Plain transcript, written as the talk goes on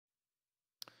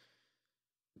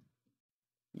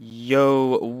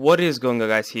Yo, what is going on,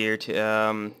 guys? Here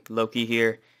to Loki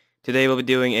here. Today we'll be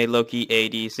doing a Loki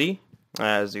ADC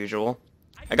as usual.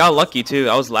 I got lucky too.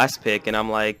 I was last pick and I'm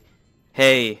like,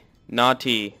 hey,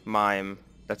 Naughty Mime,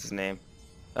 that's his name,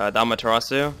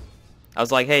 Damaterasu. I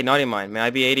was like, hey, Naughty Mime, may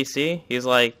I be ADC? He's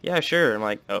like, yeah, sure. I'm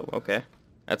like, oh, okay.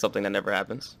 That's something that never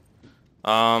happens.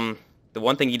 The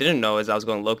one thing you didn't know is I was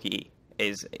going Loki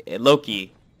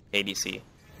ADC.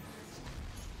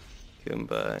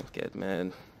 Goomba, get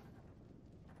mad.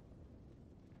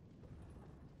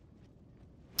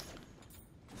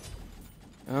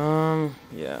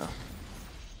 Yeah.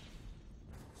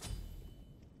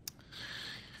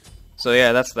 So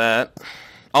yeah, that's that.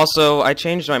 Also, I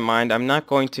changed my mind. I'm not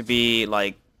going to be,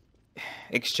 like,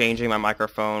 exchanging my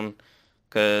microphone,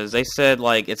 because they said,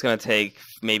 like, it's gonna take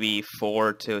maybe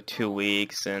 4 to 2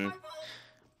 weeks, and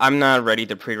I'm not ready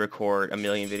to pre-record a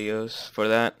million videos for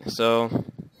that, so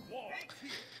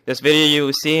this video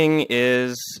you're seeing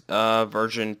is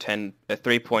version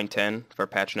 3.10 for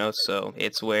patch notes, so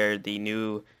it's where the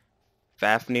new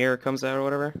Fafnir comes out or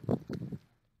whatever.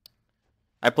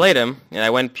 I played him, and I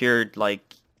went pure,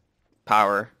 like,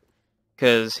 power,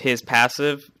 because his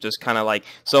passive just kind of like,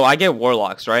 so I get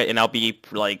warlocks, right, and I'll be,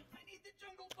 like,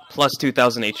 plus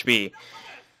 2000 HP.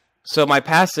 So my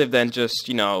passive then just,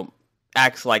 you know,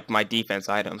 acts like my defense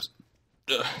items.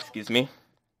 Excuse me.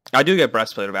 I do get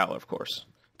Breastplate of Valor, of course.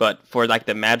 But for, like,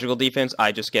 the magical defense,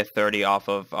 I just get 30 off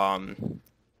of,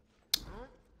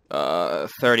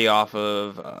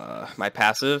 my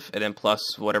passive, and then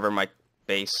plus whatever my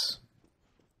base.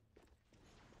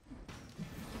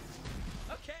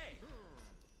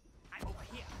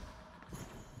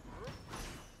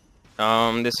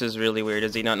 This is really weird.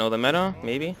 Does he not know the meta?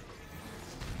 Maybe?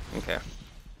 Okay.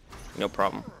 No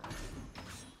problem.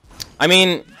 I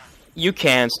mean, you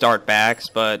can start backs,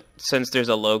 but since there's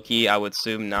a Loki, I would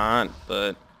assume not,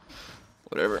 but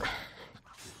whatever.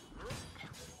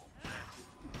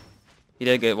 He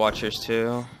did get Watchers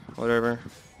too, whatever.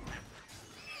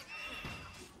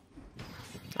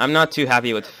 I'm not too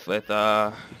happy with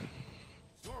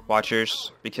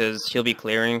Watchers, because he'll be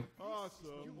clearing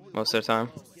most of the time.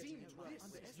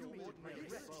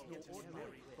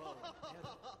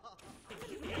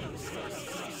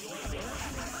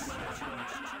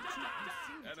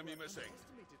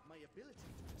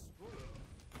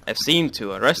 I seem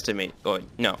to underestimate,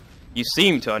 no, you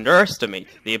seem to underestimate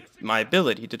my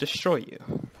ability to destroy you.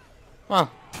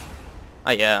 Well,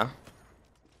 yeah.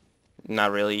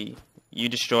 Not really. You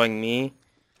destroying me?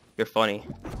 You're funny.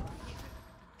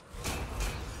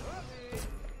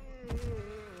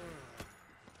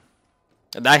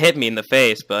 That hit me in the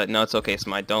face, but no, it's okay,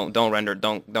 Smite. Don't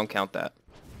count that.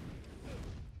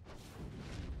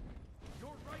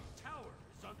 Your right tower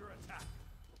is under attack.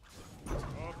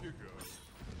 Off you go.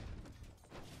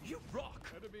 You rock.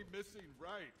 Enemy missing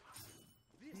right.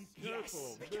 Be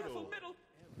careful, yes. Be careful, middle.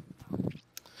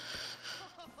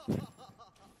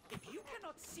 If you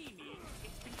cannot see me,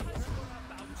 it's because you're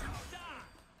about to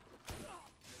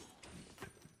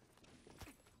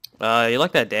die. You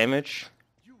like that damage?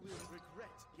 You will regret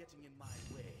getting in my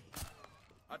way.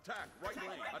 Attack right lane.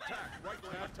 Attack right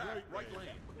lane. Attack right lane.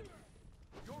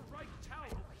 Your right tower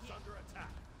is under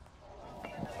attack.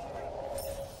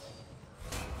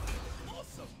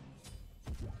 Awesome.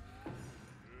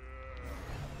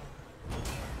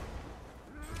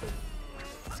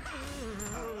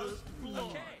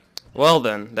 Well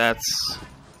then, that's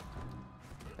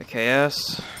a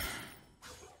KS.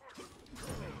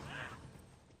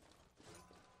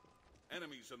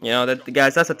 You know,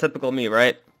 guys, that's a typical me,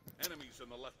 right?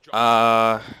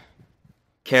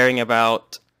 Caring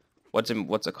about what's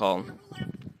it called?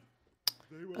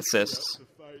 Assists. Come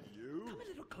a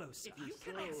little closer. If you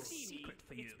cannot see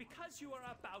me, it's because you are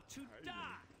about to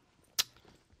die.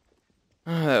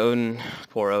 Odin,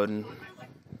 poor Odin.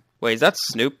 Wait, is that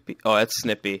Snoopy? Oh, that's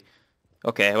Snippy.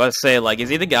 Okay, let's say, like, is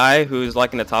he the guy who's,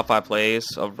 like, in the top 5 plays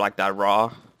of, like, that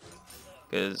Raw?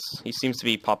 Because he seems to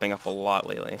be popping up a lot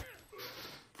lately.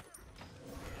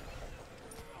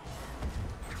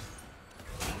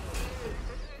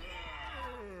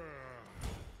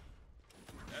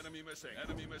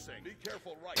 Enemy missing. Be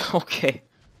careful, right. Okay.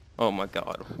 Oh my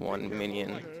god, one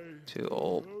minion. Too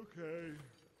old.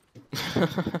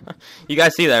 You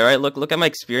guys see that, right? Look at my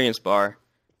experience bar.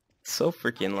 It's so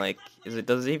freaking, like,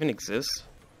 does it even exist?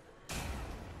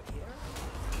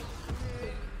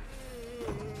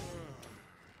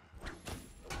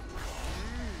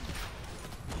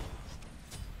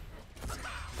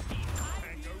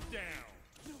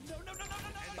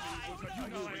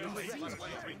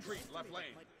 Left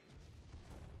lane.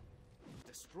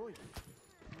 Destroyed.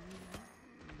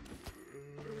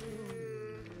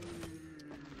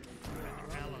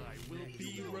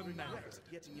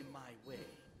 getting in my way.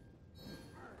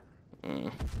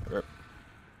 Rip.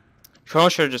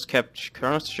 Kronos should have just kept.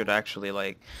 Kronos should actually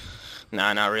like.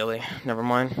 Nah, not really. Never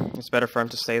mind. It's better for him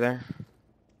to stay there.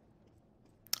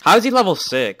 How is he level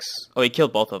 6? Oh, he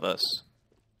killed both of us.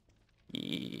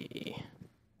 Yeah.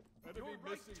 Your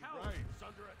right tower is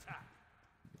under attack.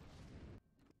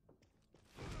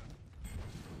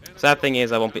 Sad thing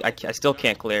is, I won't be. I still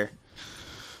can't clear.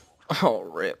 Oh,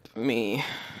 rip me.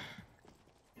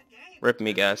 Rip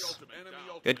me, guys.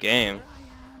 Good game.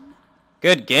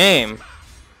 Good game.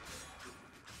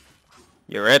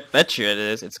 You're right. Bet you it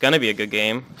is. It's gonna be a good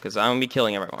game because I'm gonna be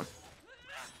killing everyone.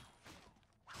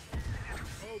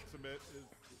 Ultimate is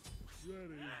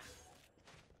ready.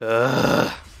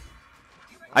 Ugh.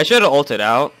 I should have ulted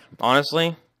out,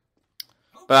 honestly.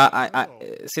 But I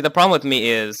see the problem with me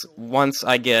is once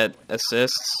I get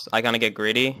assists, I kind of get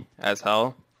greedy as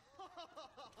hell.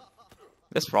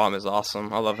 This problem is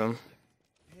awesome. I love him.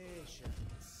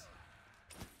 Patience.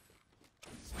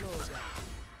 Slow down.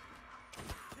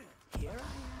 Here I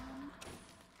am.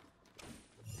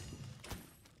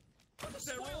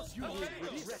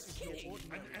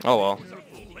 Oh well.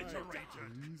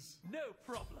 No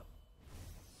problem.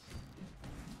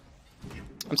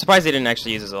 I'm surprised he didn't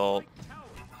actually use his ult.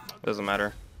 Doesn't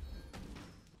matter.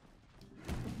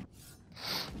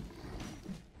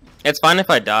 It's fine if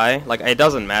I die. Like, it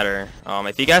doesn't matter.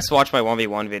 If you guys watch my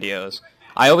 1v1 videos,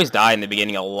 I always die in the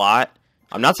beginning a lot.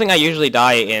 I'm not saying I usually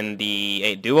die in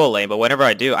the duo lane, but whenever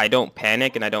I do, I don't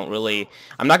panic and I don't really...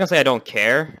 I'm not going to say I don't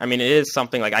care. I mean, it is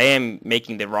something like I am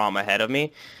making the ROM ahead of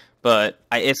me. But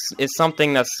it's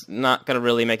something that's not going to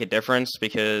really make a difference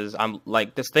because I'm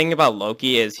like, this thing about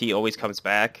Loki is he always comes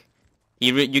back.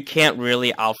 You can't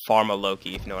really out-farm a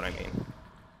Loki, if you know what I mean.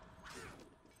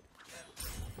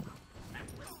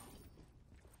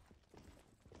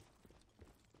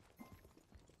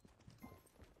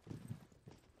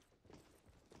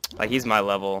 Like, he's my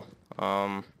level.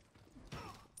 Enemy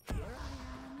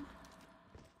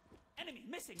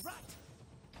missing right.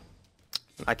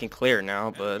 I can clear now,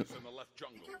 but... In the left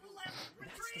jungle.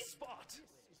 That's the spot.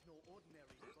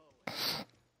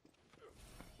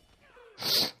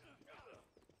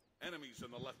 Enemies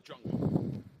in the left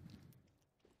jungle.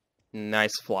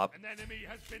 Nice flop. An enemy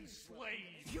has been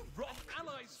slain. You rock. An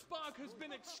allied spark has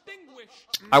been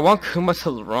extinguished. I want Kuma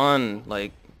to run,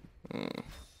 like...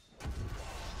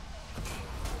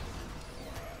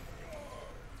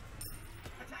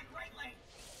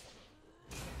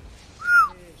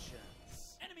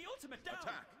 Patience. Enemy ultimate down.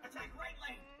 Attack. Attack right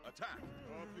lane. Attack.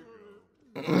 Off you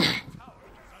go. Mm. Tower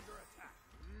is under attack.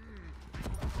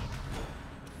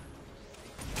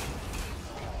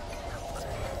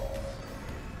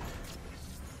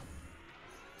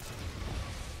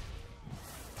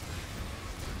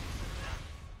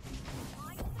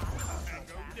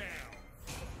 Tango down.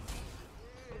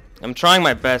 I'm trying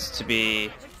my best to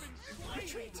be...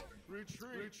 Retreat.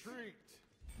 Retreat.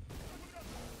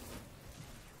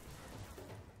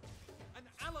 An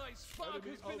allied spark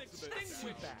has been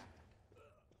extinguished.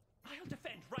 I'll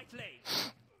defend right lane.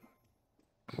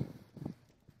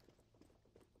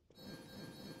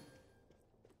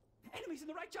 Enemies in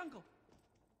the right jungle.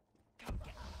 Come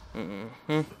get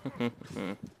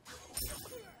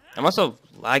I'm also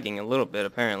lagging a little bit,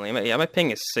 apparently. Yeah, my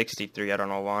ping is 63, I don't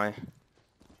know why.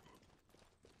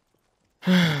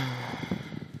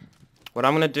 What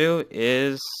I'm gonna do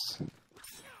is...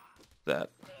 that.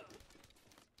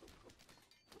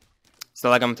 It's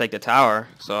not like I'm gonna take the tower,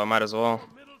 so I might as well.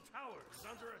 Middle tower is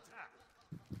under attack.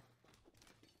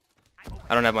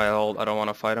 I don't have my ult, I don't want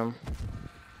to fight him.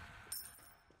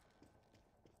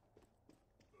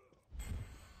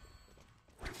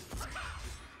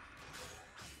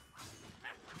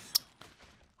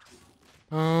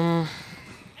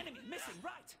 Enemy missing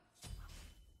right.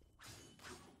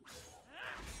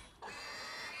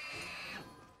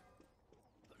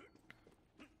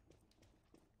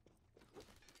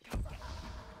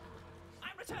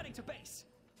 I'm returning to base.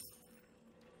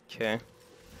 Okay.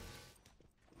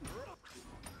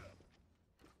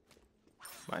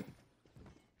 Fine.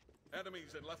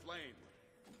 Enemies in left lane.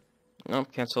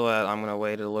 Nope, cancel that. I'm gonna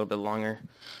wait a little bit longer.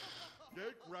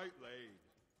 Take right lane.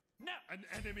 No. An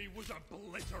enemy was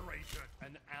obliterated.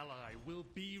 An ally will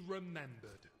be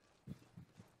remembered.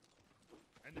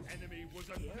 An enemy was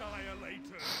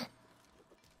annihilated.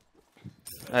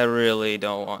 I really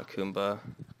don't want Kumba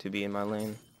to be in my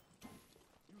lane.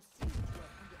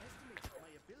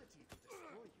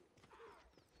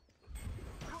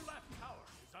 Your left tower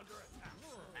is under attack.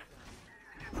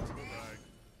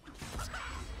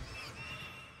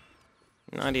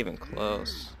 Not even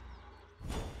close.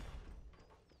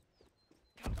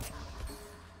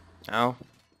 Ow.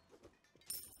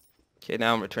 Okay,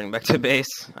 now I'm returning back to base.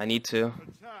 I need to.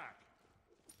 Attack.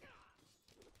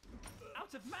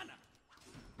 Out of mana.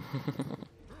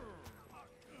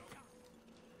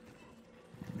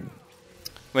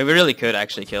 I mean, we really could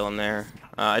actually kill him there.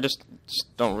 I just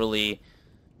don't really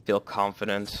feel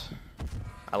confident.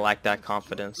 I lack that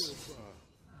confidence.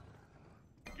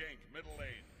 Gank middle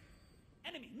lane.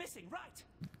 Enemy missing right.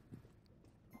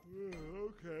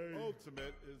 Okay.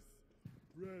 Ultimate is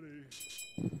ready.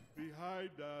 Behind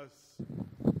us.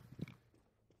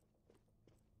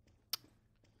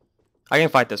 I can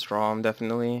fight this ROM,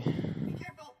 definitely. Save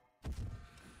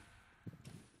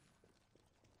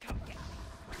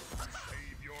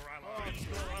your allies.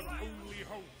 You're our only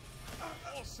hope.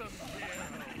 Awesome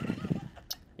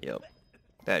hero. Yep.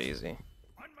 That easy.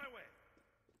 On my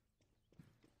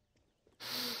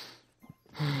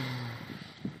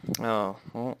way. Oh,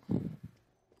 well.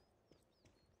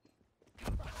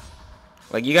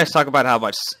 Like, you guys talk about how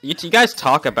much... You guys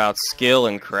talk about skill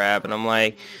and crap, and I'm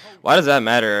like, why does that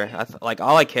matter? Like,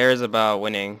 all I care is about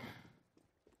winning.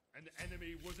 An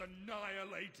enemy was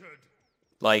annihilated.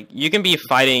 Like, you can be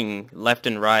fighting left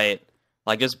and right,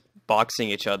 like, just boxing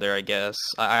each other, I guess.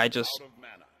 I just Out of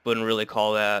mana. wouldn't really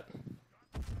call that.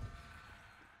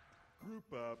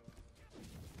 Group up.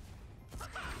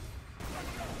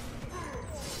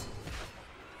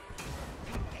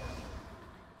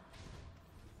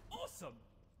 Awesome.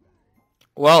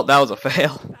 Well, that was a fail.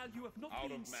 Value of not Out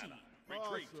being of seen. mana.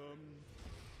 Retreat.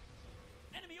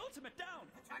 Enemy ultimate down.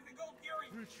 Attack the gold fury.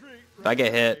 Retreat. If I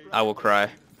get hit, I will cry.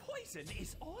 Poison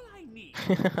is all I need.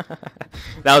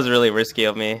 That was really risky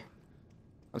of me.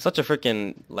 I'm such a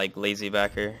freaking, like, lazy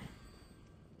backer.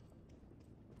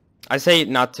 I say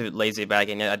not to lazy back,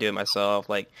 and yet I do it myself.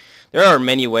 Like, there are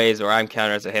many ways where I'm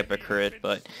countered as a hypocrite,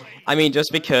 but I mean,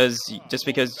 just because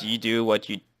you do what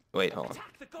you... Wait, hold on.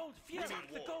 Attack the gold fury.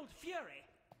 Attack the gold fury.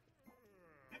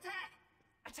 Attack.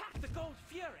 Attack the gold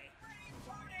fury.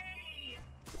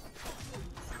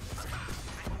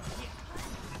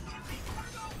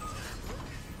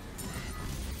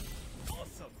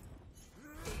 Awesome.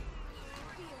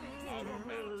 Out of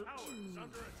mana. Towers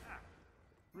under attack.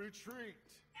 Retreat.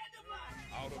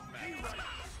 Out of mana.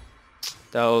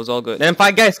 That was all good. And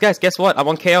guys, guess what? I'm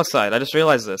on Chaos side. I just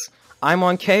realized this. I'm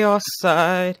on Chaos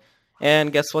side.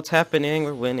 And guess what's happening?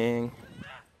 We're winning.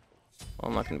 Well,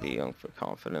 I'm not going to be young for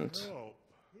confident. Oh.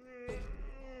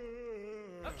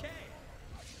 Okay.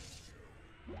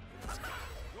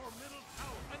 Your middle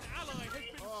tower. An ally has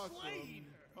been slain.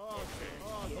 Awesome.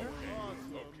 Okay.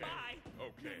 Bye.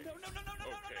 Okay. No, no, no, no, no,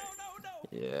 no, no, no, no.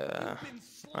 Yeah. Been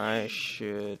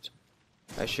slain.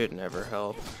 I should never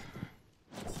help.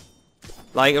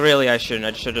 Like, really, I shouldn't.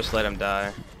 I should just let him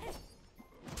die.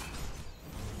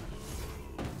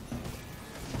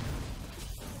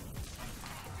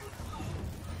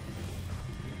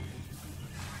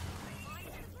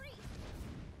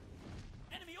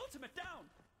 Enemy ultimate down.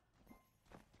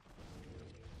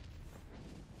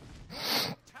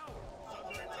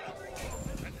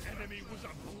 An enemy was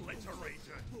obliterated.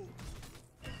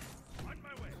 On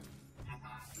my way.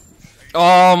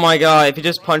 Oh my god, if you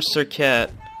just punched Sir Cat.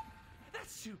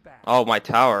 That's too bad. Oh, my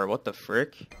tower. What the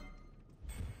frick?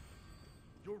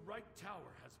 Your right tower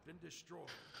has been destroyed.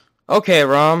 Okay,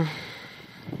 Rom.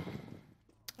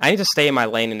 I need to stay in my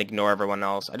lane and ignore everyone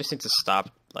else. I just need to stop,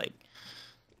 like...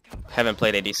 Haven't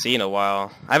played ADC in a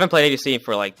while. I haven't played ADC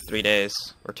for like 3 days.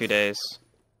 Or 2 days.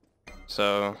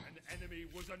 So... An enemy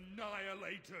was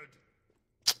annihilated.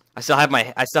 I still have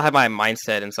my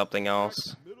mindset in something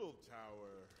else. Middle tower.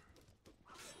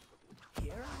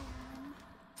 Here I am.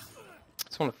 I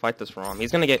just want to fight this Rom.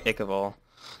 He's gonna get Ichabod.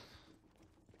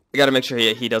 I gotta make sure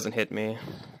he doesn't hit me.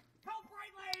 Help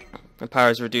right lane. My power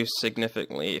is reduced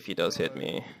significantly if he does hit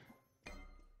me.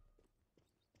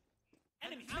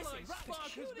 Enemy missing right.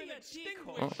 Peculiar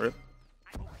decoy. Oh, rip.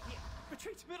 I'm over here.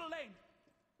 Retreat middle lane.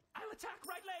 I'll attack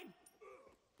right lane.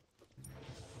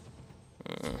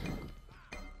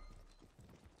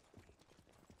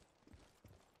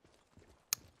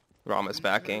 Rom is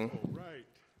backing. Right.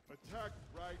 Attack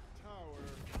right tower.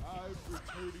 I'm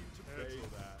returning to base.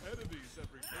 Enemies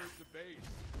have returned to base.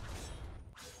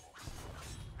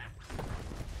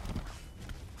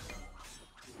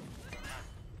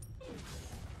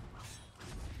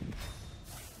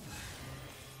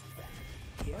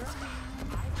 Here I am.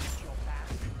 I got your back.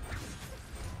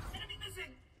 Enemy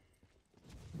missing.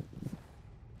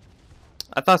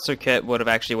 I thought Sir Cat would have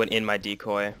actually went in my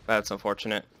decoy. That's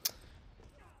unfortunate.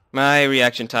 My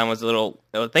reaction time was a little...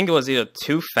 I think it was either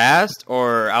too fast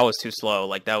or I was too slow.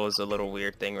 Like, that was a little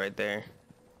weird thing right there.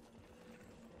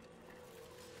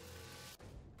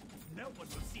 No one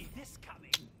will see this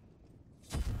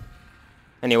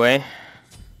Anyway,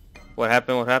 what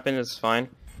happened is fine.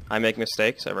 I make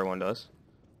mistakes, everyone does.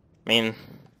 I mean, it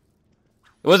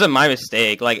wasn't my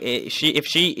mistake. Like, if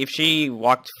she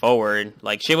walked forward,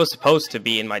 like, she was supposed to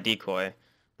be in my decoy,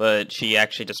 but she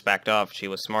actually just backed off. She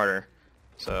was smarter.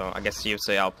 So, I guess you'd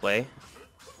say I'll play.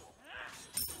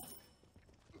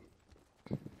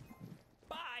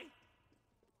 Bye.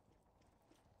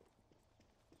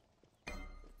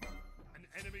 An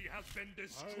enemy has been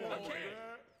destroyed.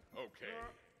 Okay.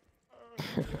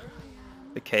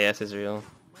 The KS is real.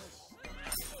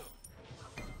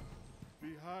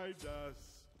 Behind us.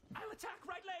 I'll attack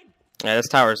right lane. Yeah, this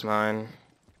tower's mine.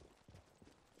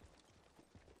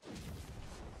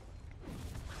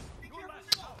 Your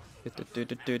last tower. Do. Your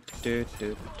team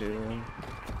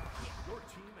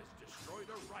has destroyed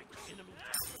a right enemy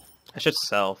tower. I should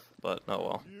self, but oh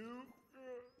well. You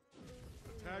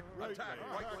attack right lane.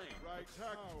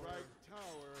 Attack right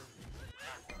tower.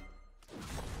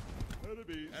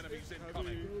 Enemies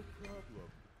incoming. No problem.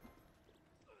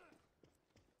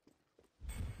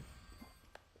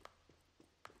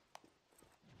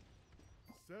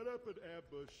 Set up an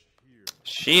ambush here.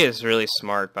 She is really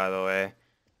smart, by the way.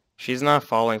 She's not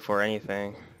falling for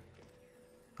anything.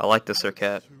 I like the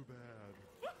Circuit. Too bad.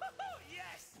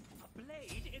 Yes, a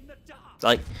blade in the dark.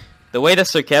 Like, the way the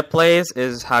Circuit plays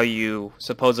is how you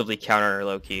supposedly counter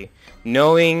Loki.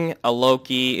 Knowing a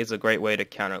Loki is a great way to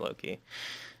counter Loki.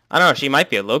 I don't know, she might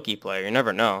be a Loki player, you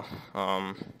never know.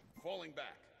 Falling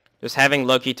back. Just having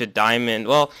Loki to Diamond,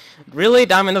 well, really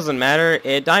Diamond doesn't matter.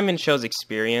 Diamond shows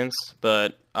experience,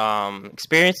 but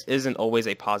experience isn't always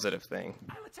a positive thing.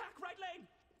 I'll attack right lane.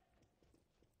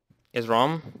 Is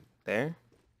Rom there?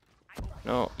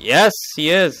 No. Yes, he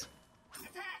is.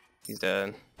 He's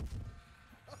dead.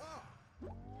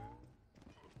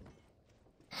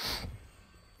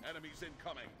 Enemies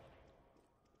incoming.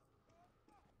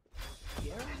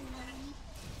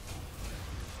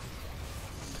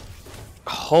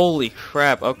 Holy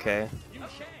crap, okay.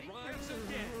 Okay, rise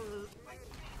again.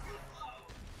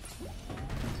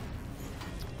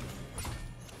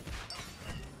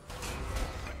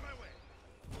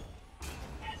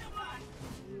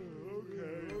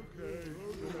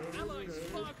 Allied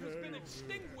spark has been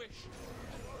extinguished.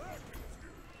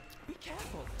 Be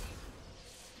careful.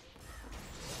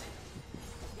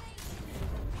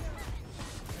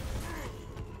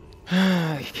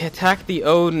 You can attack the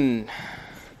Odin.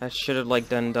 That should have like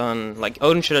done. Like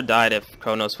Odin should have died if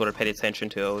Kronos would have paid attention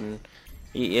to Odin.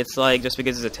 It's like just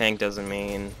because he's a tank doesn't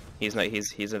mean he's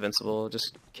invincible.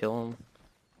 Just kill him.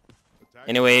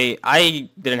 Anyway, I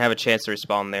didn't have a chance to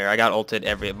respawn there. I got ulted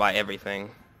by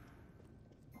everything.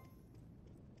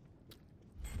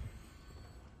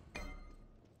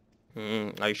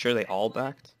 Are you sure they all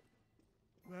backed?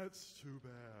 That's too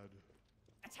bad.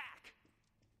 Attack.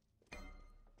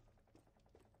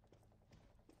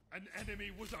 An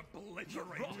enemy was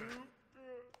obliterated.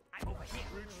 I'm over here.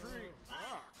 Retreat.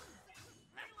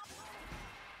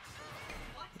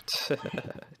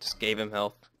 Just gave him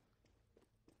health.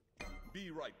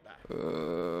 Be right back.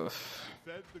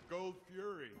 Defend the Gold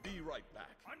Fury. Be right back.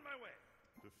 On my way.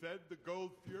 Defend the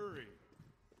Gold Fury.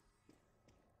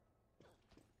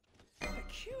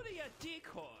 Peculiar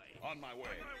decoy. On my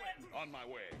way. On my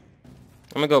way.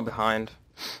 I'm gonna go behind.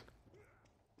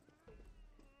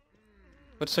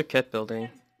 What's the kit building?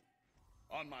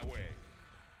 On my way.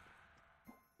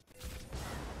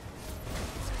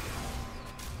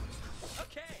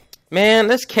 Okay. Man,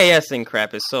 this KSing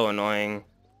crap is so annoying.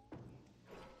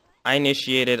 I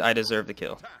initiated, I deserve the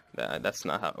kill. That's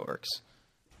not how it works.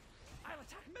 I'll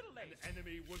attack middle lane. An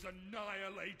enemy was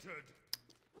annihilated.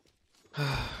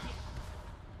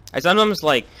 I sometimes,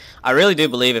 like, I really do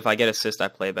believe if I get assist, I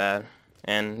play bad.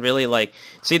 And really, like,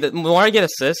 see, the more I get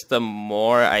assist, the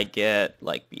more I get,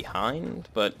 like, behind.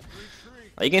 But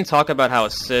like, you can talk about how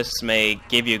assists may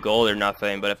give you gold or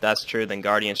nothing, but if that's true, then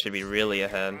Guardians should be really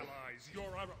ahead. Allies, you're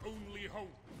our only hope.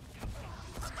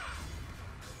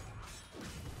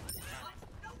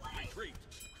 Retreat.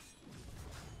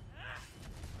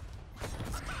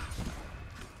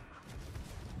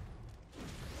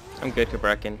 I'm good,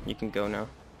 Kabrakin. You can go now.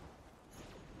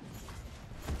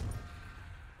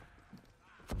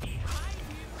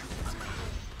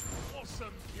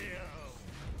 Awesome kill.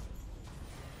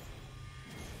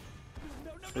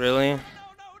 Really? No, no,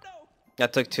 no.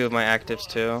 That took 2 of my actives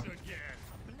too. Again.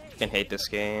 I can hate this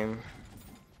game.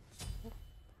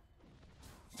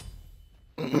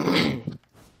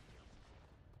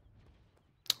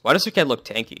 Why does her cat look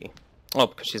tanky? Oh,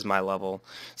 because she's my level.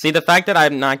 See, the fact that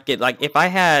I'm not get like if I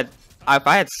had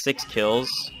 6 kills,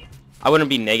 I wouldn't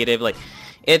be negative. Like,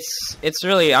 It's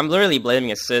really, I'm literally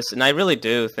blaming assists, and I really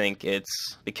do think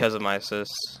it's because of my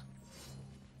assists.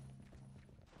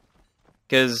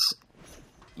 Because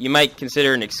you might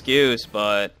consider an excuse,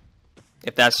 but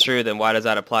if that's true, then why does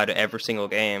that apply to every single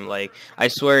game? Like, I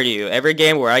swear to you, every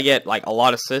game where I get like a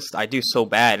lot of assists, I do so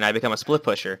bad and I become a split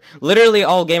pusher. Literally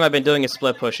all game I've been doing is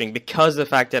split pushing because of the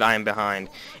fact that I am behind.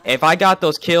 If I got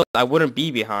those kills, I wouldn't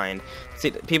be behind.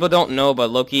 See, people don't know,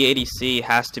 but Loki ADC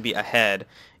has to be ahead.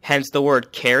 Hence the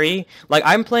word carry. Like,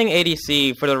 I'm playing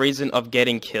ADC for the reason of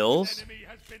getting kills.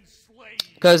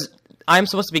 Because I'm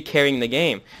supposed to be carrying the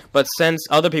game, but since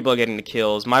other people are getting the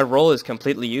kills, my role is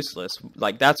completely useless.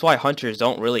 Like, that's why hunters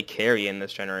don't really carry in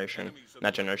this generation.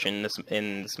 Not generation,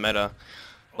 in this meta.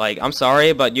 Like, I'm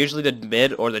sorry, but usually the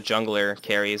mid or the jungler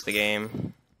carries the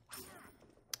game.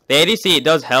 The ADC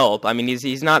does help. I mean,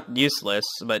 he's not useless,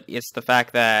 but it's the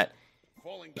fact that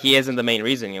he isn't the main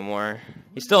reason anymore.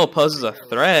 He still poses a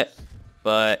threat,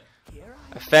 but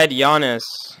Fed Giannis,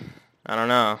 I don't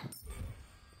know.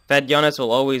 Fed Giannis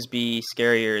will always be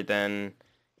scarier than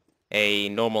a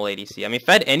normal ADC. I mean,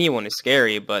 Fed anyone is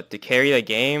scary, but to carry the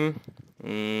game,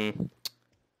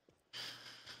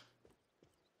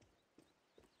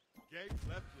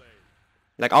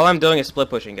 like, all I'm doing is split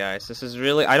pushing, guys. This is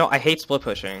really, I hate split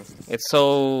pushing. It's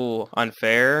so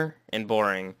unfair and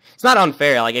boring. It's not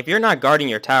unfair. Like, if you're not guarding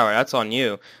your tower, that's on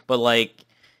you. But like,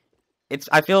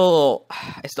 I feel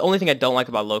it's the only thing I don't like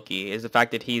about Loki is the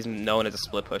fact that he's known as a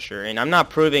split pusher, and I'm not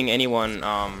proving anyone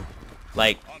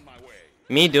like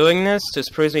me doing this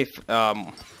just proves me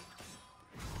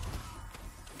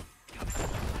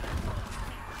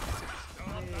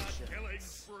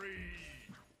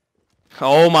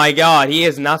oh my god, he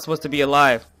is not supposed to be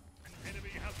alive.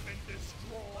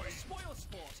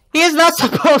 He is not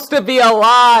supposed to be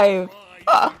alive.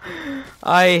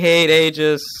 I hate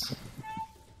Aegis.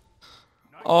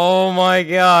 Oh my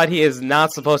god, he is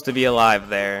not supposed to be alive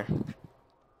there.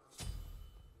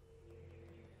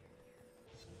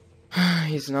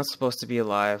 He's not supposed to be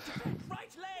alive.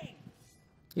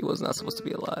 He was not supposed to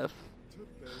be alive.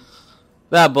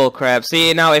 That bullcrap.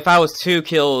 See, now if I was 2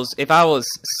 kills, if I was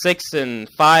 6 and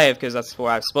 5, because that's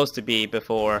where I was supposed to be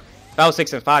before. If I was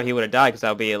 6 and 5, he would have died because I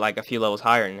would be like a few levels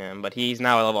higher than him. But he's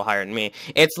now a level higher than me.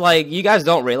 It's like, you guys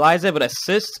don't realize it, but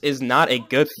assists is not a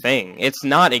good thing. It's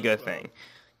not a good thing.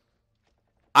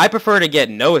 I prefer to get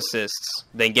no assists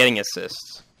than getting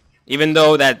assists. Even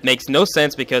though that makes no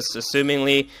sense because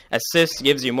assumingly assists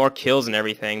gives you more kills and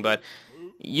everything, but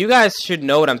you guys should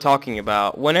know what I'm talking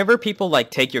about. Whenever people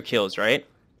like take your kills, right?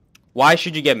 Why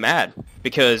should you get mad?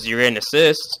 Because you're in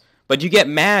assists, but you get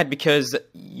mad because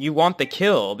you want the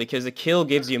kill, because the kill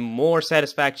gives you more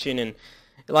satisfaction, and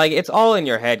like, it's all in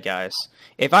your head, guys.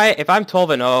 If I'm 12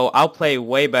 and 0, I'll play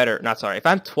way better. Not sorry. If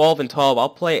I'm 12 and 12, I'll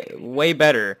play way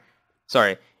better.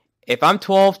 Sorry, if I'm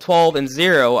 12 and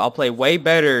 0, I'll play way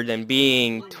better than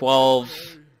being 12,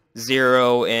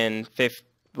 0, and 5.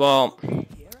 Well, I'm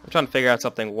trying to figure out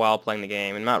something while playing the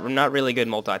game. I'm not really good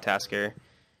multitasker.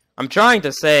 I'm trying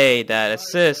to say that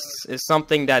assists is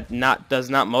something that does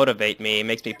not motivate me. It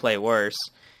makes me play worse.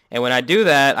 And when I do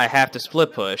that, I have to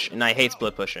split push, and I hate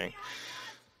split pushing.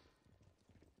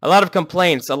 A lot of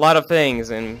complaints, a lot of things,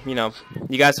 and, you know,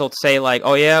 you guys will say, like,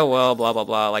 oh yeah, well, blah, blah,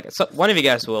 blah. Like, so one of you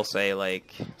guys will say,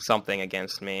 like, something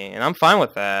against me, and I'm fine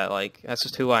with that. Like, that's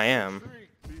just who I am.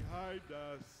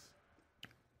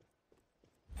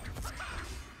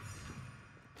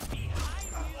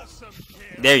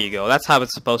 There you go. That's how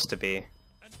it's supposed to be.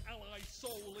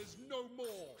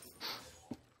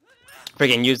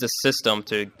 Freaking use the system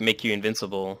to make you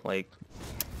invincible. Like,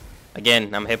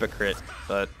 again, I'm a hypocrite,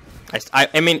 but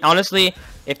I mean, honestly,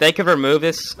 if they could remove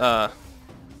this, and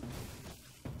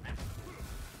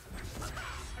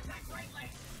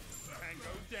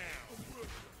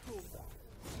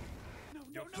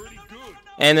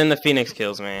then the Phoenix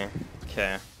kills me.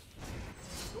 Okay.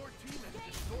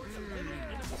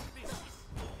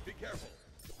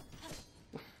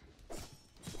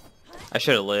 I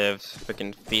should have lived.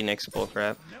 Freaking Phoenix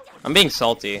bullcrap. I'm being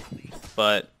salty,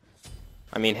 but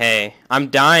I mean, hey, I'm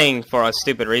dying for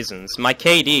stupid reasons. My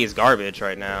KD is garbage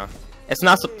right now. It's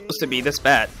not supposed to be this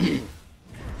bad.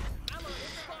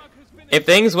 If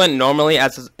things went normally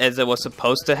as it was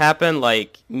supposed to happen,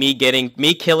 like me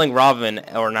killing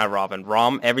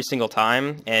Rom every single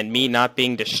time, and me not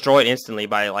being destroyed instantly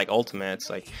by like ultimates,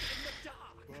 like,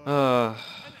 I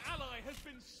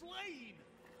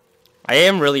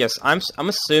am really I'm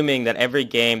assuming that every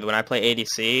game when I play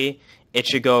ADC, it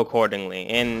should go accordingly,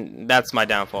 and that's my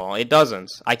downfall. It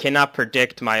doesn't. I cannot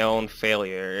predict my own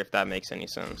failure, if that makes any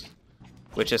sense,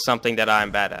 which is something that I'm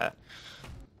bad at.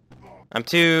 I'm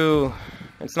too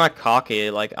It's not cocky.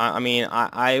 Like I mean,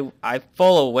 I'm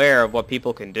full aware of what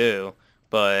people can do,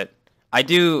 but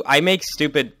I make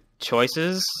stupid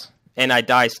choices and I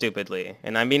die stupidly.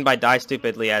 And I mean by die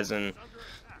stupidly as in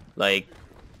like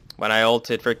when I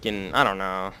ulted freaking I don't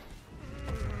know.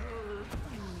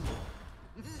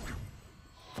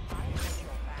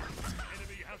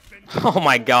 Oh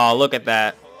my god, look at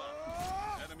that.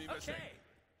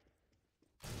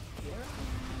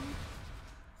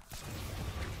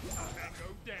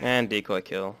 And decoy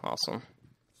kill, awesome.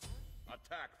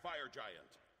 Attack fire giant.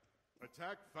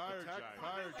 Attack fire giant.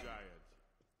 Fire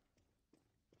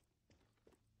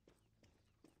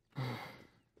giant.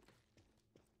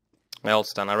 My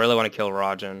ult's done. I really want to kill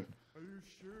Rajan, Are you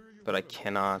sure you but I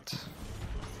cannot. attack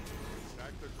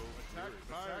the gold? Attack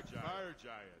fire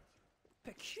giant.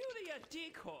 Peculiar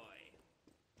decoy.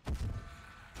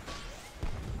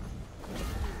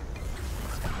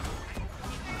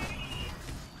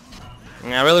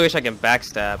 I really wish I could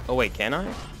backstab. Oh wait, can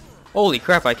I? Holy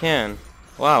crap, I can.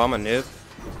 Wow, I'm a noob.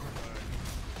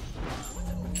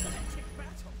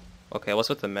 Okay, what's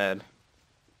with the med?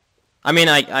 I mean,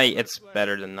 it's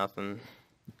better than nothing.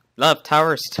 The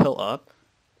tower is still up.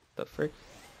 The frick?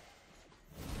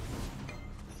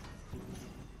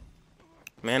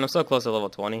 Man, I'm so close to level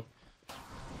 20.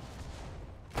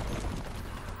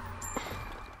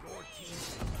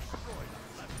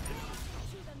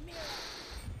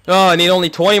 Oh, I need only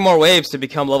 20 more waves to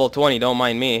become level 20, don't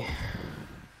mind me.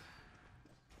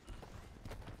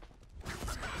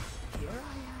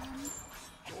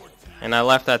 And I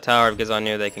left that tower because I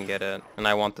knew they can get it, and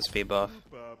I want the speed buff.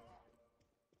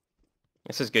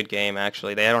 This is good game,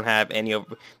 actually. They don't have any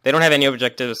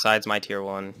objectives besides my tier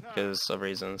 1 because of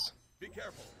reasons. Be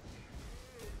careful.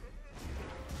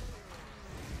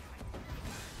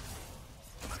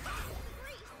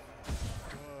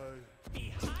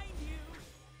 Behind you.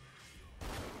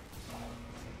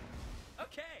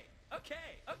 Okay.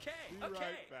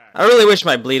 Right back. I really wish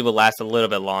my bleed would last a little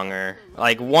bit longer.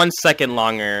 Like 1 second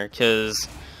longer, because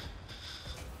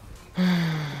An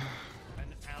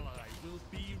ally will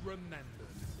be remembered.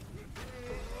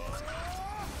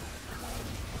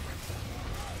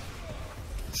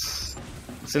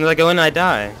 as soon as I go in, I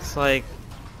die. It's like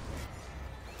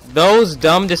those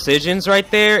dumb decisions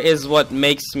right there is what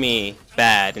makes me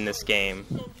bad in this game.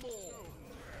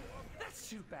 That's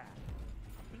too bad.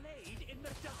 Blade in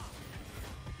the dark.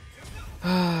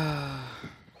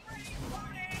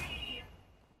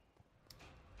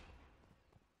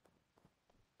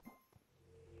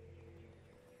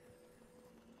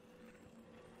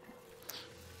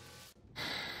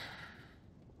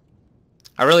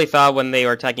 I really thought when they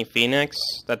were attacking Phoenix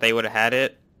that they would have had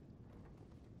it.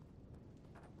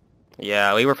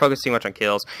 Yeah, we were focusing too much on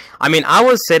kills. I mean, I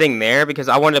was sitting there because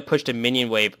I wanted to push the minion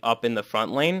wave up in the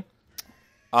front lane.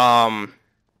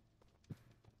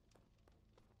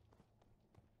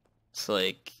 It's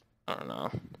like, I don't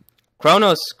know.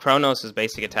 Kronos'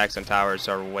 basic attacks on towers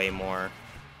are way more.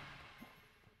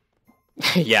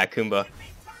 Yeah, Kumba.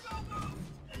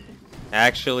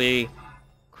 Actually,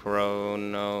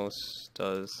 Kronos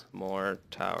does more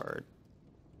tower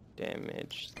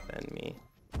damage than me.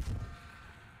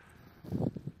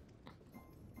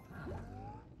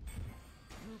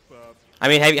 I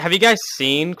mean, have you guys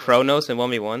seen Kronos in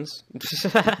 1v1s?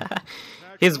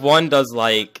 His 1 does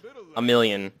like a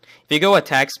million. If you go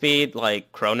attack speed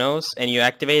like Kronos and you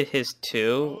activate his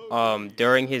 2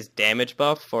 during his damage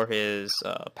buff for his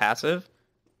passive.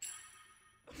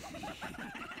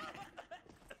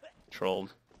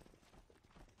 Trolled.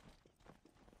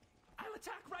 I'll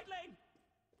attack right lane.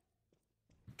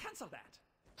 Cancel that.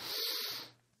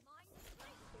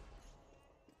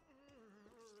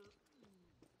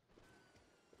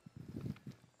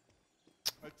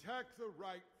 Attack the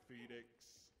right, Phoenix.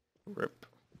 Rip.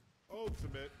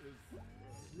 Ultimate is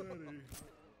ready.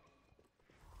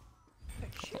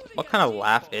 What kind of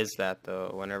laugh is that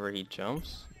though? Whenever he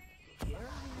jumps.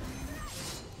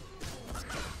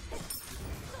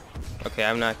 Okay,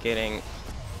 I'm not getting.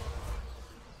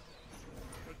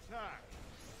 Attack.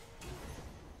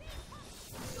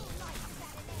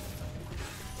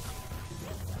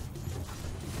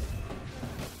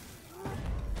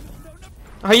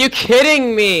 Are you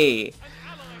kidding me?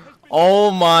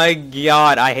 Oh my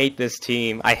god, I hate this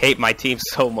team. I hate my team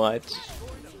so much.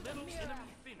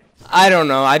 I don't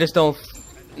know. I just don't.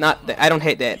 I don't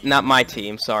hate that. Not my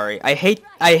team. Sorry. I hate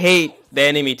the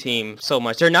enemy team so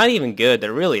much. They're not even good.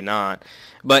 They're really not.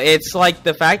 But it's like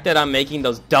the fact that I'm making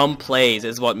those dumb plays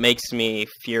is what makes me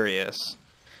furious.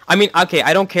 I mean, okay,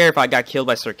 I don't care if I got killed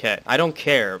by Circuit. I don't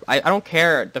care. I don't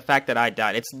care the fact that I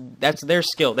died. That's their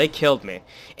skill. They killed me.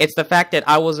 It's the fact that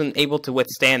I wasn't able to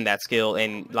withstand that skill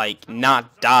and like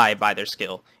not die by their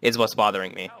skill is what's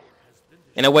bothering me.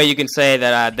 In a way, you can say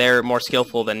that they're more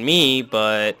skillful than me,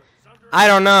 but I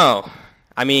don't know.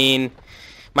 I mean,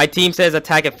 my team says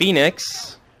attack a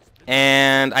Phoenix,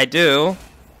 and I do,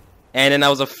 and then I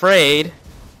was afraid.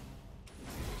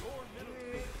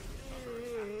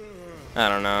 I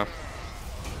don't know.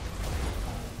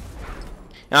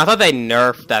 And I thought they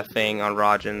nerfed that thing on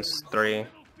Rajans 3,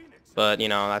 but you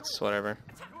know, that's whatever.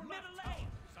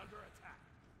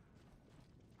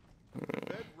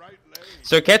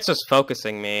 Circuit's just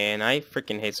focusing me, and I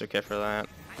freaking hate Circuit for that.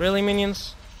 Really,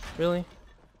 minions? Really?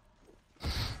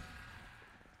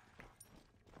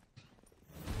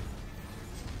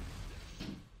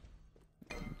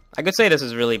 I could say this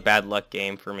is really bad luck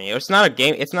game for me. It's not a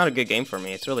game. It's not a good game for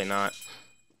me. It's really not.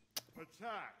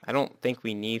 I don't think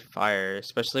we need fire,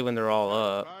 especially when they're all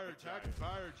up.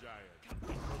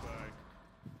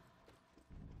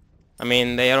 I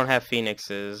mean, they don't have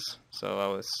phoenixes, so I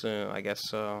would assume. I guess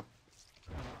so.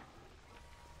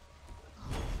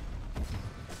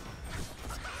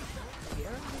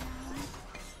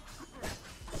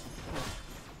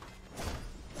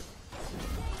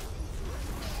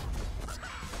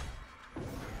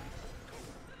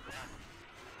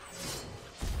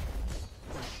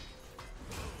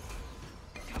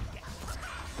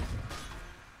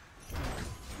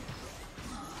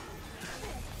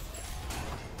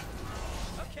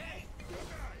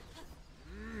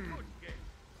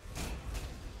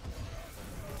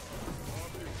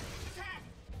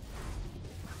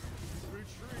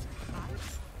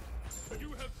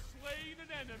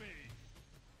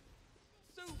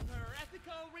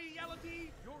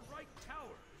 Reality, your right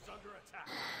tower is under attack.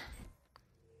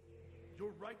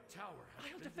 Your right tower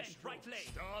has I'll been defend destroyed. right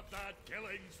lane. Start that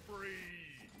killing spree.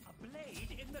 A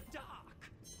blade in the dark.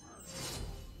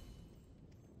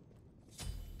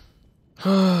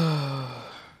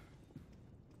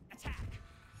 Attack.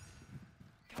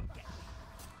 Come get me.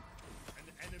 An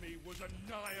enemy was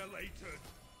annihilated.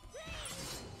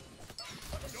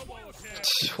 Double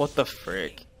kill. What the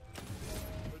frick?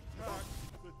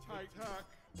 Attack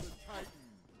the Titan.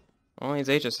 Oh, his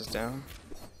Aegis is down.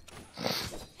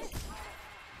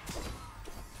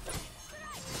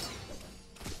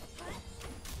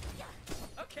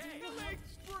 Okay.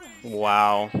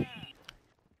 Wow.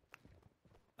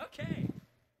 Okay.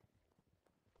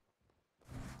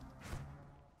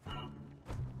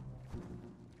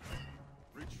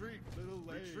 Retreat, little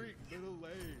lane. Retreat, little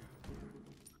lane.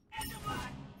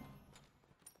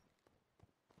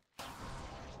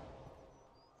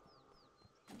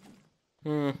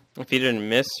 If you didn't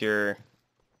miss your,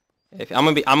 if I'm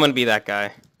gonna be that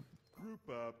guy. Group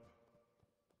up.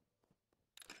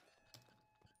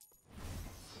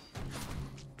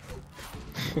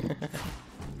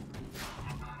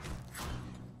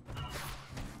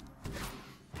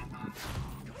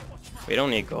 We don't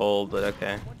need gold, but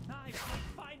okay.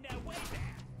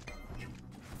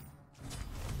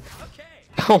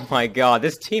 Oh my god,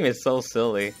 this team is so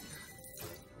silly.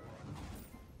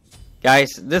 Guys,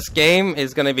 this game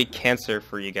is gonna be cancer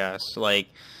for you guys. Like,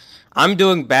 I'm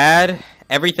doing bad.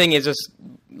 Everything is just,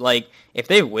 like, if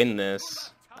they win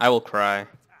this, I will cry.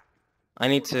 I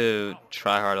need to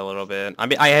try hard a little bit. I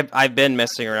mean, I've been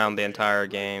messing around the entire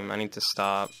game. I need to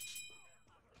stop.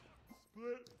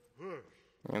 You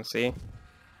can see?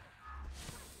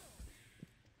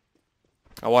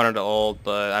 I wanted to ult,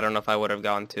 but I don't know if I would have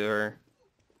gotten to her.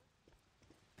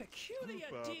 Peculiar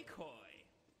decoy.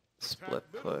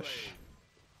 Split push.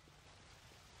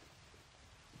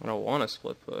 I don't want a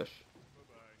split push.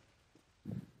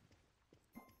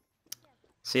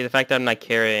 See, the fact that I'm not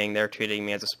carrying, they're treating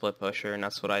me as a split pusher, and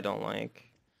that's what I don't like.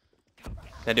 Can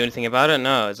I do anything about it?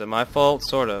 No. Is it my fault?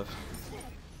 Sort of.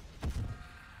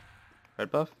 Red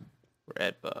buff?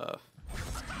 Red buff.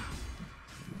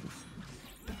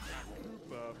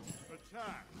 Group up.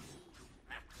 Attack.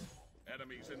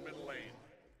 Enemies in middle lane.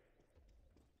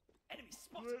 Enemy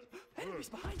spotted. Enemies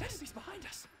behind us. Enemies behind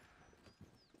us.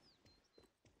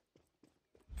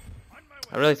 On my way.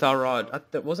 I really thought Rod.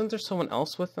 Wasn't there someone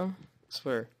else with them? I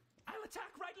swear. I'll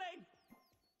attack right lane.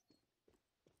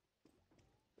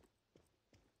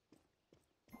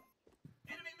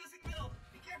 Enemy missing middle.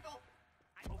 Be careful.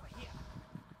 I'm over here.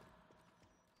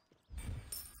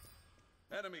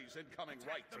 Enemies incoming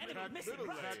right to Enemy middle. missing Middle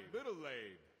right. lane. Middle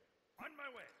lane. On my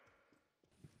way.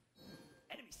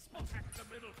 Enemy spotted. Attack the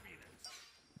middle Phoenix.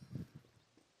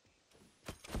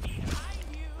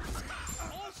 Behind you.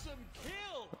 Awesome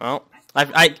kill. Well,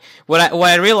 What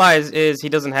I realized is he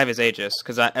doesn't have his Aegis,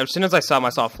 because as soon as I saw him, I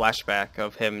saw a flashback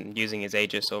of him using his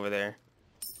Aegis over there.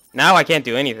 Now I can't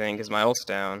do anything because my ult's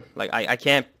down. Like I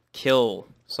can't kill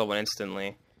someone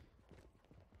instantly.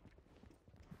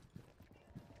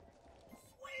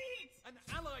 An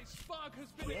ally's spark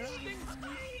has been extinct.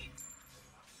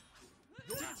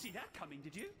 Didn't see that coming,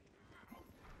 did you?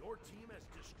 Your team has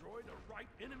destroyed a right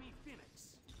enemy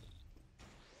Phoenix.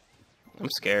 I'm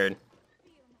scared.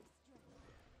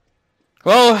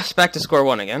 Well, it's back to square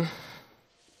one again.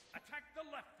 Attack the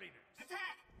left Phoenix.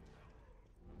 Attack!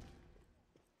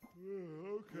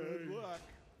 Okay. Good luck.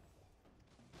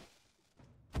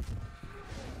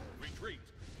 Retreat.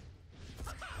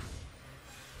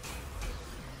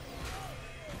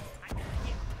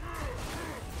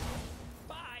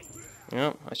 Bye.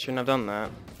 Yep, I shouldn't have done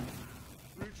that.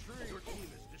 Retreat. Your team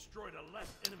has destroyed a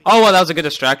left enemy. Oh, well, that was a good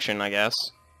distraction, I guess.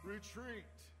 Retreat.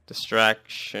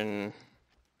 Distraction.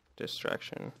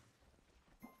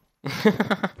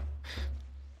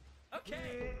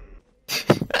 Okay.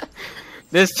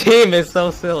 This team is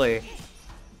so silly.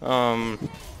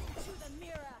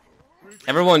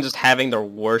 Everyone just having their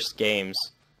worst games,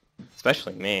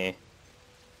 especially me.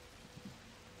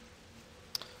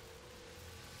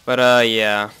 But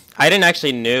yeah, I didn't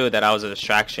actually knew that I was a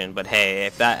distraction. But hey,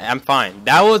 if that, I'm fine.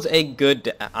 That was a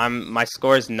good. My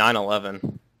score is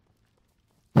 9-11.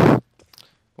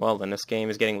 Well, then this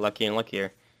game is getting lucky and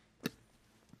luckier.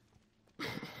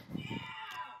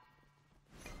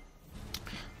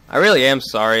 I really am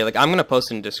sorry. Like, I'm gonna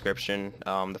post in the description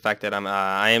the fact that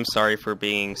I am sorry for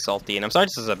being salty, and I'm sorry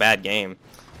this is a bad game.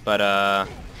 But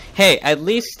hey, at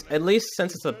least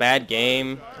since it's a bad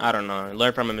game, I don't know,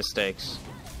 learn from my mistakes.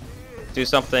 Do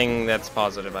something that's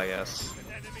positive, I guess. An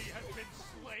enemy has been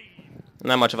slain. I'm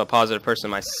not much of a positive person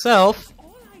myself,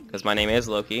 because my name is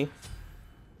Loki.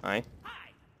 Hi.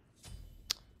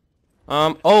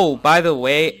 Oh, by the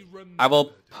way, I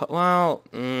will. Well,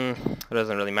 it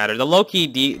doesn't really matter. The Loki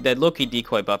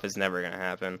decoy buff is never gonna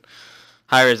happen.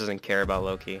 Hi-Rez doesn't care about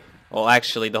Loki. Well,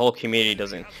 actually, the whole community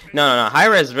doesn't. No.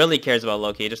 Hi-Rez really cares about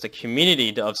Loki. Just the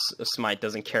community of Smite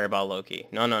doesn't care about Loki.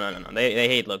 No. They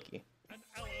hate Loki. An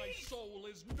ally's soul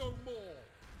is no more.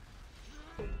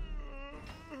 The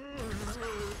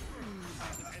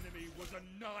enemy was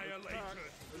annihilated.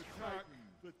 Attack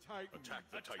the Titan. Attack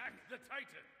the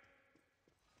Titan.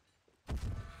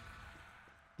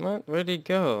 What? Where'd he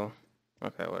go?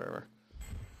 Okay, whatever.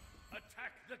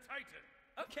 Attack the Titan.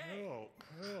 Okay.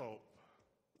 Help.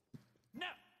 No.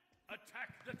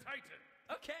 Attack the Titan.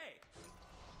 Okay.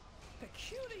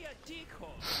 Peculiar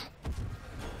decoy.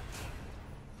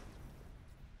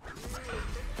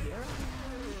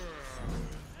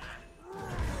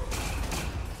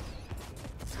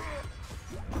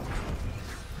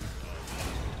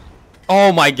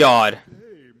 Oh my god.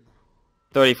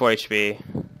 34 HP.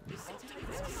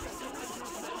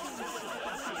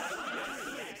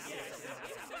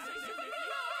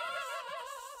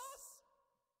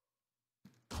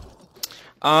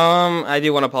 I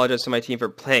do want to apologize to my team for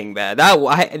playing bad. That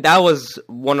was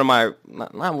one of my,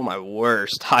 not one of my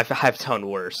worst. I've done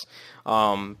worse.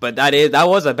 But that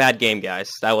was a bad game,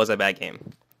 guys. That was a bad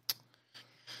game.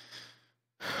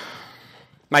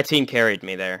 My team carried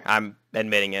me there. I'm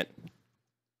admitting it.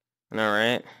 All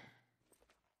right.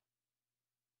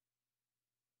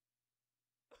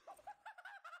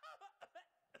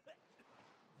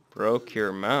 Broke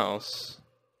your mouse.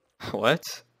 What?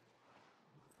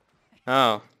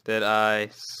 Oh, did I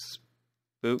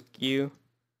spook you?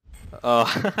 Oh.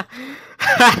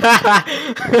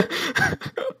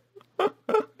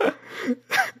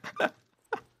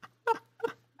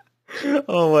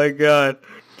 Oh my god.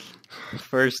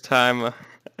 First time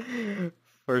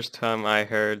I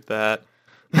heard that.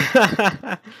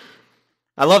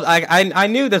 I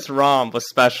knew this ROM was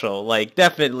special, like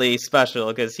definitely special,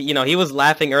 because he was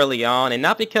laughing early on, and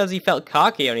not because he felt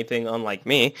cocky or anything, unlike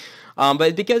me,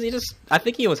 but because I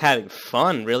think he was having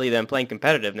fun really than playing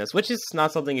competitiveness, which is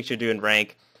not something you should do in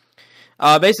rank.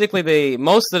 Basically,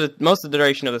 most of the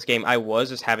duration of this game, I was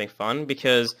just having fun,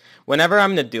 because whenever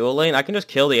I'm in the dual lane, I can just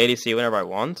kill the ADC whenever I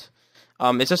want.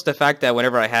 It's just the fact that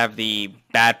whenever I have the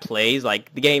bad plays,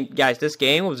 like the game, guys, this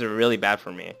game was really bad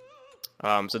for me.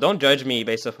 So don't judge me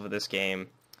based off of this game.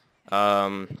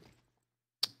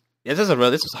 This was a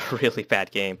really bad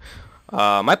game.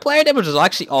 My player damage was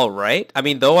actually alright. I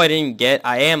mean, though I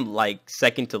am like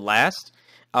second to last.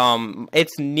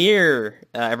 It's near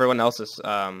everyone else's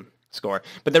score.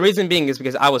 But the reason being is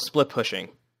because I was split pushing.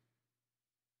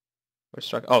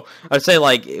 Oh, I'd say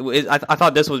like I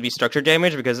thought this would be structure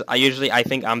damage because I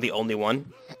think I'm the only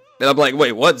one. And I'm like,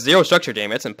 wait, what? 0 structure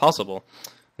damage? It's impossible.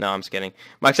 No, I'm just kidding.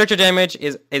 My extra damage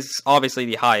is obviously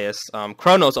the highest.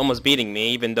 Chronos almost beating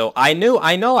me, even though I know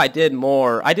I did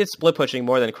more. I did split pushing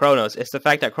more than Chronos. It's the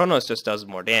fact that Chronos just does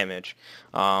more damage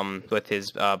with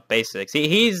his basics.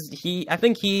 I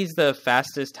think he's the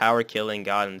fastest tower killing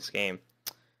god in this game.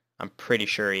 I'm pretty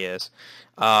sure he is.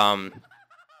 Yeah,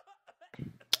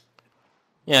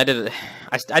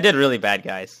 I did really bad,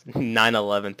 guys.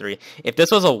 9-11-3. If this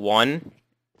was a 1,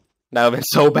 that would have been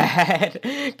so bad.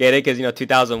 Get it? Because,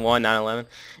 2001, 9/11.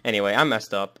 Anyway, I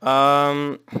messed up.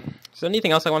 So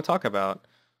anything else I want to talk about?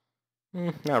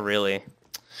 Not really.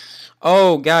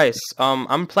 Oh, guys,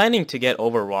 I'm planning to get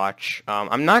Overwatch.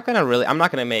 I'm not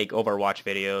gonna make Overwatch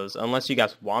videos unless you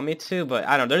guys want me to, but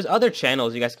I don't know. There's other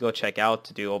channels you guys can go check out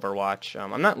to do Overwatch.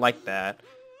 I'm not like that.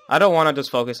 I don't want to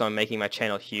just focus on making my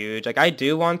channel huge. Like, I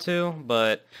do want to,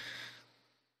 but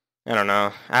I don't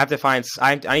know. I need to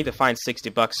find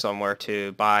 $60 somewhere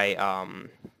to buy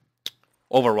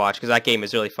Overwatch, because that game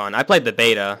is really fun. I played the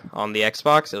beta on the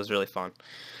Xbox. It was really fun.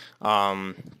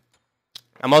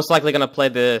 I'm most likely gonna play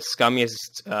the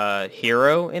scummiest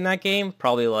hero in that game.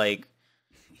 Probably like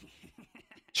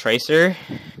Tracer,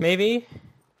 maybe.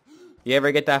 You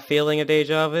ever get that feeling of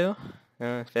deja vu?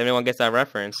 If anyone gets that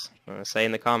reference, say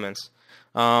in the comments.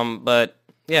 But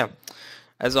yeah.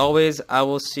 As always, I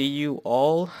will see you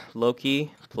all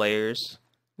Loki players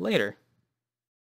later.